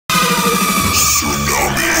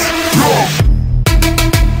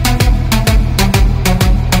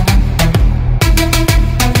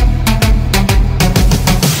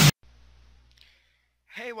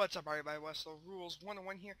What's up everybody, Westlow Rules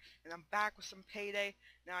 101 here, and I'm back with some Payday.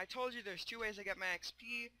 Now I told you there's two ways I get my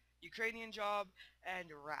XP, Ukrainian job, and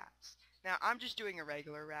rats. Now I'm just doing a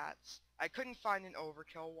regular rats. I couldn't find an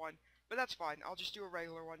overkill one, but that's fine. I'll just do a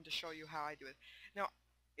regular one to show you how I do it. Now,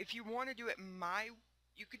 if you want to do it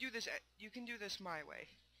you can do this my way.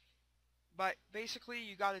 But basically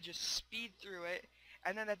you gotta just speed through it,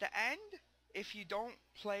 and then at the end, if you don't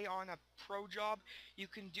play on a pro job, you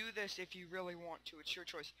can do this if you really want to. It's your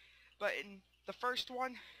choice. But in the first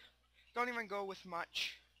one, don't even go with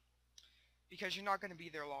much, because you're not going to be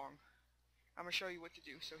there long. I'm going to show you what to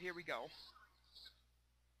do. So here we go.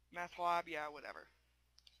 Math lab, yeah, whatever.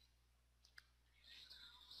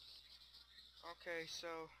 Okay, so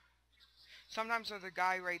sometimes there's a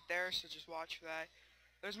guy right there, so just watch for that.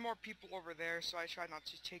 There's more people over there, so I try not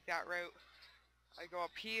to take that route. I go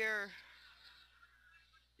up here.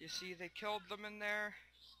 You see they killed them in there,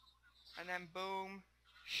 and then boom,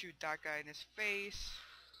 shoot that guy in his face,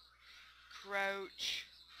 crouch,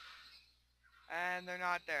 and they're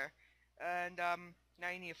not there. And now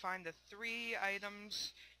you need to find the 3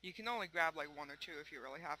 items. You can only grab like 1 or 2 if you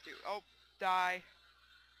really have to. Oh, die.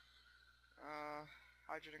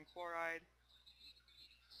 Hydrogen chloride.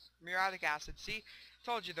 Muriatic acid. See?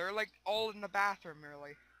 Told you, they're like all in the bathroom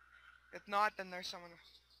really. If not, then there's someone.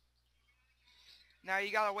 Now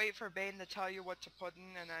you gotta wait for Bane to tell you what to put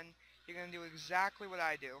in, and then you're gonna do exactly what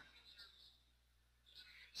I do.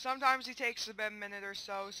 Sometimes he takes a minute or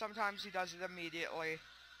so, sometimes he does it immediately.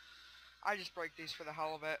 I just break these for the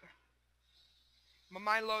hell of it. But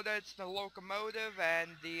my loadout's the locomotive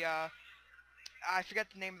and the I forget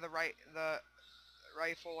the name of the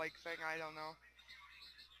rifle like thing, I don't know.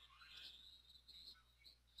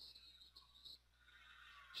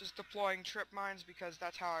 Just deploying trip mines because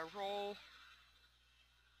that's how I roll.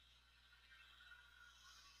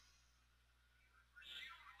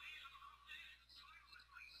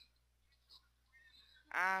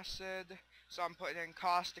 Acid, so I'm putting in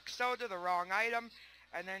caustic soda, the wrong item,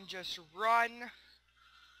 and then just run.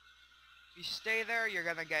 If you stay there, you're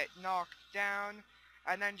gonna get knocked down,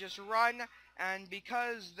 and then just run. And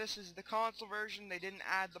because this is the console version, they didn't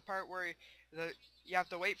add the part where you have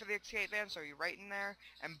to wait for the escape van, so you're right in there,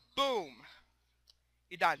 and boom,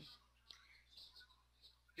 you're done.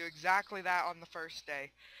 Do exactly that on the first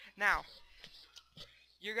day. Now,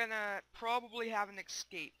 you're gonna probably have an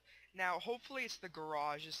escape. Now, hopefully it's the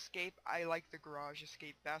garage escape. I like the garage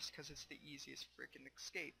escape best because it's the easiest freaking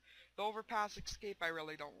escape. The overpass escape I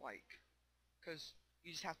really don't like, because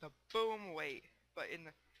you just have to boom wait. But in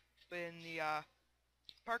the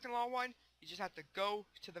parking lot one, you just have to go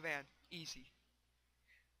to the van, easy.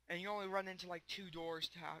 And you only run into like 2 doors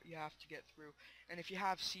you have to get through. And if you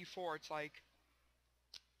have C4, it's like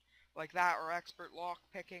that or expert lock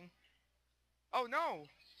picking. Oh no!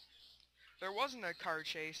 There wasn't a car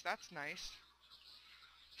chase, that's nice.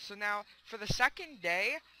 So now, for the second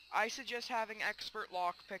day, I suggest having expert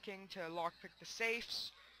lockpicking to lockpick the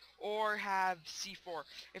safes, or have C4.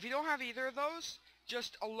 If you don't have either of those,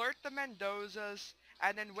 just alert the Mendozas,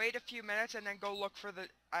 and then wait a few minutes, and then go look for the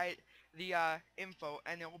info,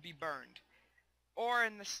 and it will be burned. Or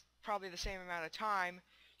in probably the same amount of time,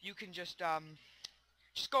 you can just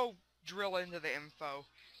go drill into the info.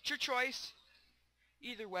 It's your choice,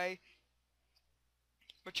 either way.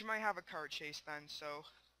 But you might have a car chase then, so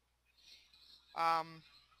I'm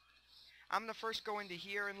gonna first go into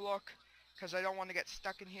here and look, because I don't want to get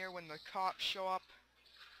stuck in here when the cops show up.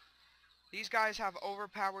 These guys have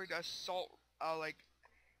overpowered assault, like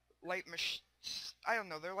light I don't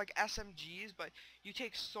know, they're like SMGs, but you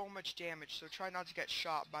take so much damage, so try not to get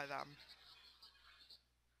shot by them.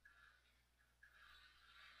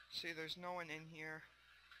 See, there's no one in here.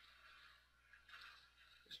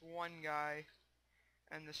 There's one guy.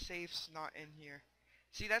 And the safe's not in here.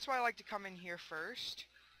 See, that's why I like to come in here first,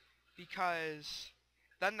 because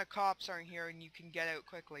then the cops aren't here and you can get out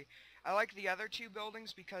quickly. I like the other 2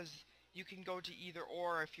 buildings because you can go to either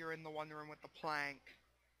or if you're in the one room with the plank.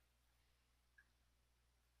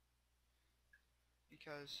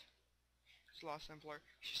 Because it's a lot simpler.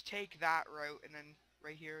 Just take that route and then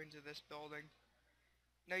right here into this building.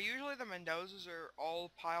 Now usually the Mendozas are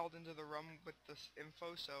all piled into the room with this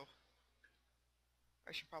info, so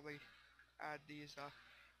I should probably add these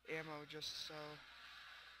ammo just so.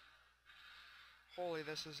 Holy,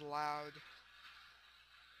 this is loud.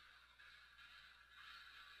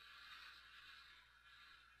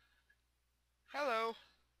 Hello.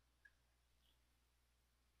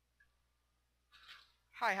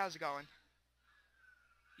 Hi, how's it going?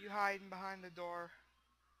 You hiding behind the door?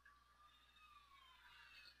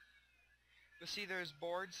 You'll see there's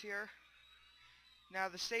boards here. Now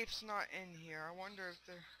the safe's not in here. I wonder if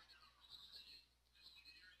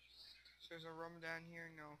there's a room down here.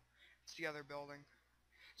 No, it's the other building.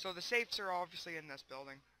 So the safes are obviously in this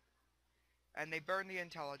building. And they burn the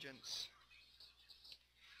intelligence.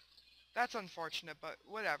 That's unfortunate, but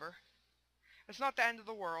whatever. It's not the end of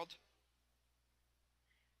the world.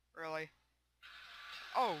 Really.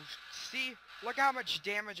 Oh, see? Look how much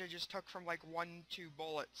damage I just took from like 1-2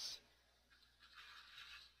 bullets.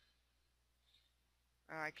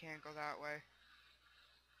 I can't go that way.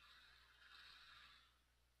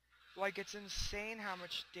 Like, it's insane how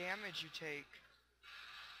much damage you take.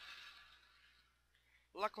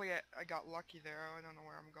 Luckily, I got lucky there. I don't know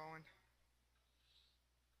where I'm going.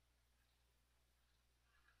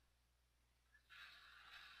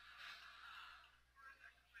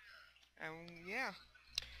 And yeah.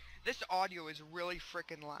 This audio is really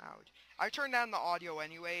freaking loud. I turned down the audio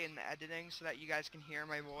anyway in the editing so that you guys can hear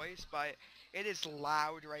my voice, but it is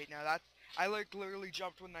loud right now. I like literally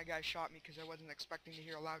jumped when that guy shot me because I wasn't expecting to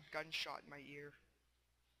hear a loud gunshot in my ear.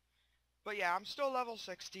 But yeah, I'm still level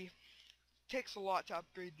 60. Takes a lot to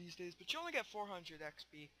upgrade these days, but you only get 400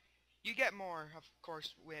 XP. You get more, of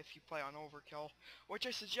course, if you play on Overkill, which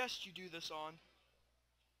I suggest you do this on,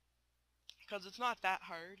 because it's not that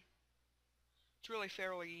hard. It's really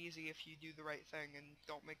fairly easy if you do the right thing and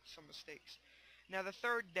don't make some mistakes. Now the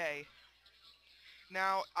third day.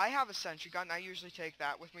 Now I have a sentry gun. I usually take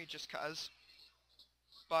that with me just cause.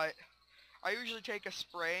 But I usually take a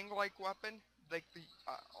spraying like weapon.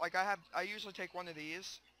 Like I usually take one of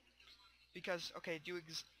these because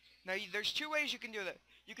now there's two ways you can do that.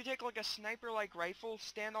 You can take like a sniper like rifle,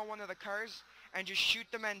 stand on one of the cars, and just shoot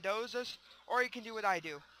the Mendozas, or you can do what I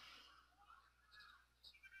do.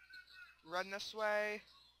 Run this way.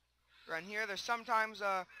 Run here. There's sometimes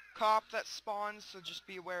a cop that spawns, so just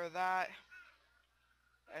be aware of that.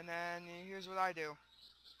 And then here's what I do.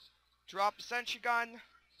 Drop a sentry gun.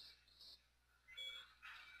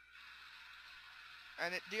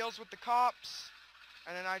 And it deals with the cops.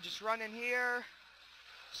 And then I just run in here.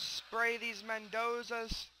 Spray these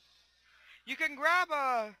Mendozas. You can grab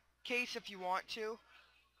a case if you want to.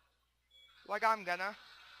 Like I'm gonna.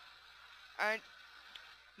 And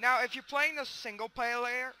now if you're playing this single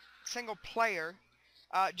player,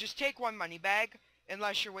 just take one money bag.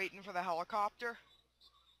 Unless you're waiting for the helicopter.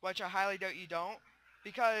 Which I highly doubt you don't,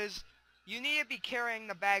 because you need to be carrying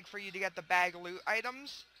the bag for you to get the bag loot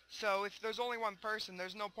items. So if there's only one person,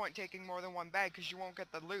 there's no point taking more than one bag because you won't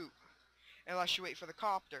get the loot unless you wait for the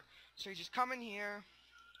copter. So you just come in here.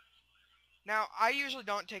 Now I usually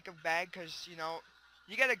don't take a bag because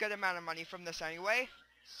you get a good amount of money from this anyway.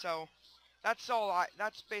 So that's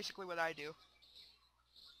basically what I do.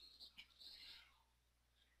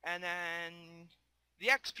 And then the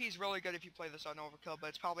XP is really good if you play this on Overkill, but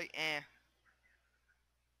it's probably eh.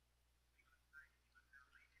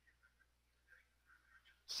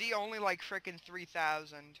 See, only like frickin'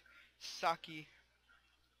 3,000. Sucky.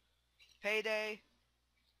 Payday.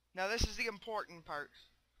 Now this is the important part.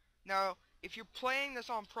 Now, if you're playing this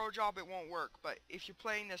on Pro Job, it won't work. But if you're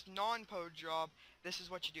playing this non-Pro Job, this is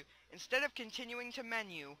what you do. Instead of continuing to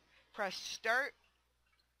menu, press Start,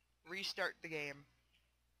 restart the game.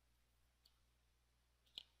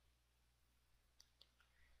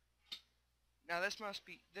 Now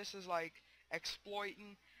this is like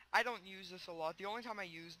exploiting. I don't use this a lot. The only time I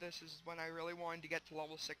use this is when I really wanted to get to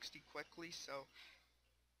level 60 quickly, so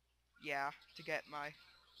yeah, to get my.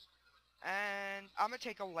 And I'm gonna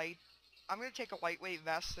take a lightweight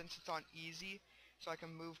vest since it's on easy, so I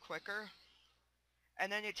can move quicker. And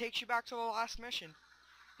then it takes you back to the last mission.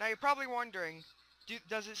 Now you're probably wondering,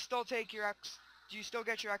 does it still take your do you still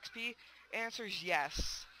get your XP? Answer is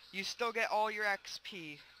yes. You still get all your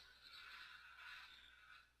XP.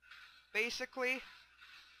 Basically,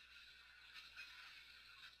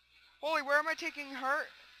 holy, where am I taking hurt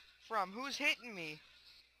from? Who's hitting me?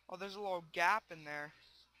 Oh, there's a little gap in there.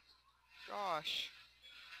 Gosh.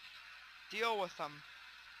 Deal with them.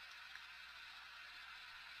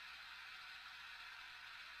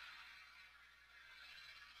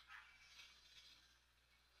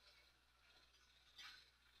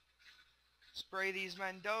 Spray these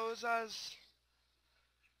Mendozas.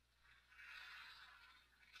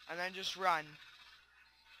 And then just run.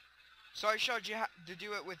 So I showed you how to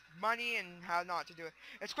do it with money and how not to do it.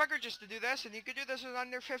 It's quicker just to do this, and you could do this in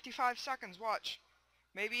under 55 seconds. Watch.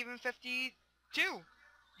 Maybe even 52.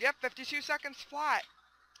 Yep, 52 seconds flat.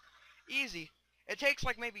 Easy. It takes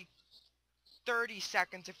like maybe 30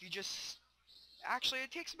 seconds if you just... Actually,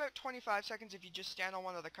 it takes about 25 seconds if you just stand on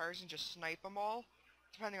one of the cars and just snipe them all.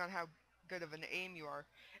 Depending on how good of an aim you are.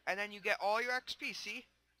 And then you get all your XP, see?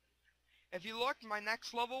 If you look, my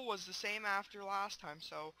next level was the same after last time,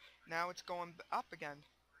 so now it's going up again.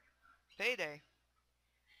 Payday.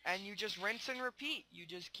 And you just rinse and repeat. You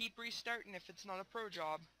just keep restarting if it's not a pro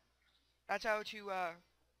job. That's how to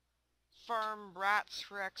farm rats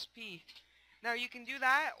for XP. Now you can do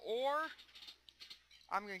that, or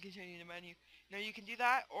I'm going to continue the menu. Now you can do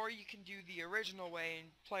that, or you can do the original way and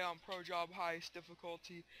play on pro job highest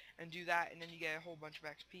difficulty and do that, and then you get a whole bunch of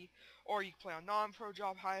XP. Or you can play on non-pro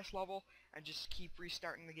job highest level and just keep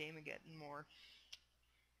restarting the game and getting more.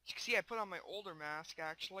 As you can see, I put on my older mask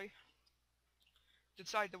actually.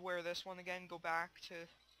 Decided to wear this one again, go back to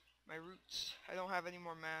my roots. I don't have any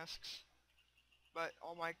more masks, but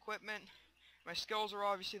all my equipment, my skills are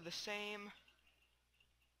obviously the same.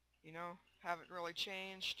 You know, haven't really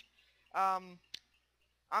changed. I'm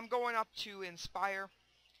going up to Inspire.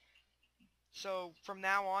 So from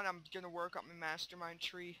now on, I'm gonna work up my mastermind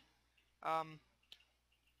tree. I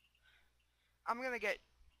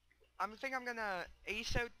think I'm gonna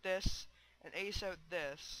ace out this and ace out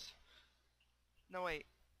this. No wait,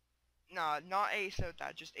 nah, not ace out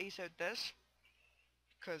that. Just ace out this.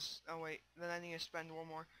 Cause oh wait, then I need to spend one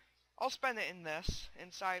more. I'll spend it in this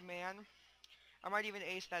inside man. I might even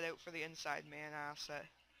ace that out for the inside man asset.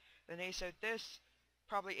 Then ace out this,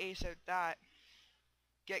 probably ace out that,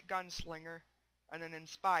 get Gunslinger, and then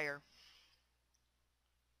Inspire.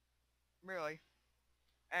 Really.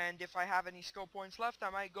 And if I have any skill points left, I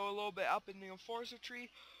might go a little bit up in the Enforcer tree,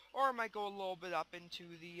 or I might go a little bit up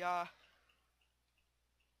into the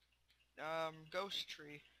Ghost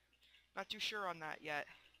tree. Not too sure on that yet.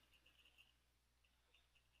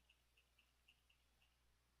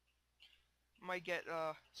 Might get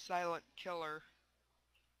Silent Killer,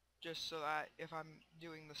 just so that if I'm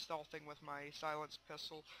doing the stealthing with my silenced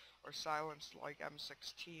pistol or silenced like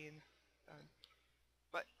M16,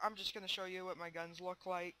 but I'm just gonna show you what my guns look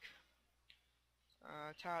like.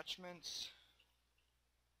 Attachments.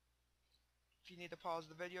 If you need to pause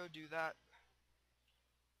the video, do that.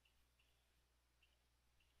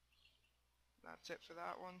 That's it for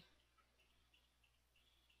that one.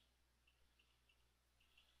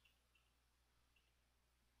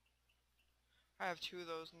 I have 2 of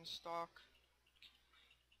those in stock.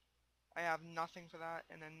 I have nothing for that,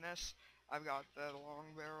 and then this, I've got the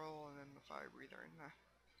long barrel and then the fire breather in there.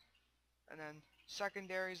 And then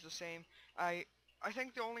secondary is the same. I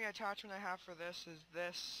think the only attachment I have for this is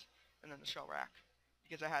this, and then the shell rack,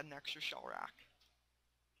 because I had an extra shell rack.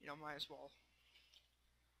 You know, might as well.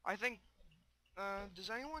 I think, does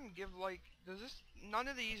anyone give, like, none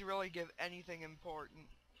of these really give anything important.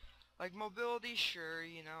 Like, mobility, sure,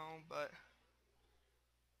 you know, but,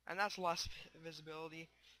 and that's less visibility,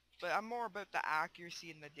 but I'm more about the accuracy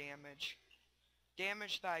and the damage.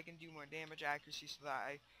 Damage that I can do more damage, accuracy so that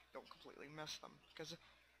I don't completely miss them, because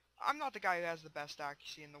I'm not the guy who has the best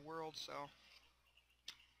accuracy in the world, so,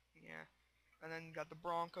 yeah. And then got the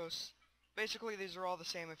Broncos. Basically, these are all the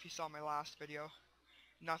same if you saw my last video.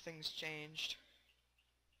 Nothing's changed.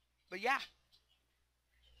 But yeah,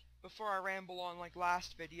 before I ramble on like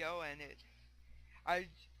last video, and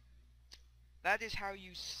that is how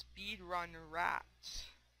you speedrun rats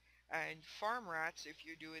and farm rats if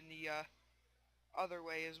you're doing the other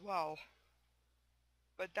way as well.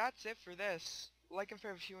 But that's it for this. Like and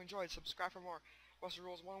favorite if you enjoyed. Subscribe for more. Buster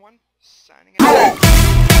Rules 101 signing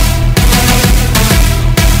out.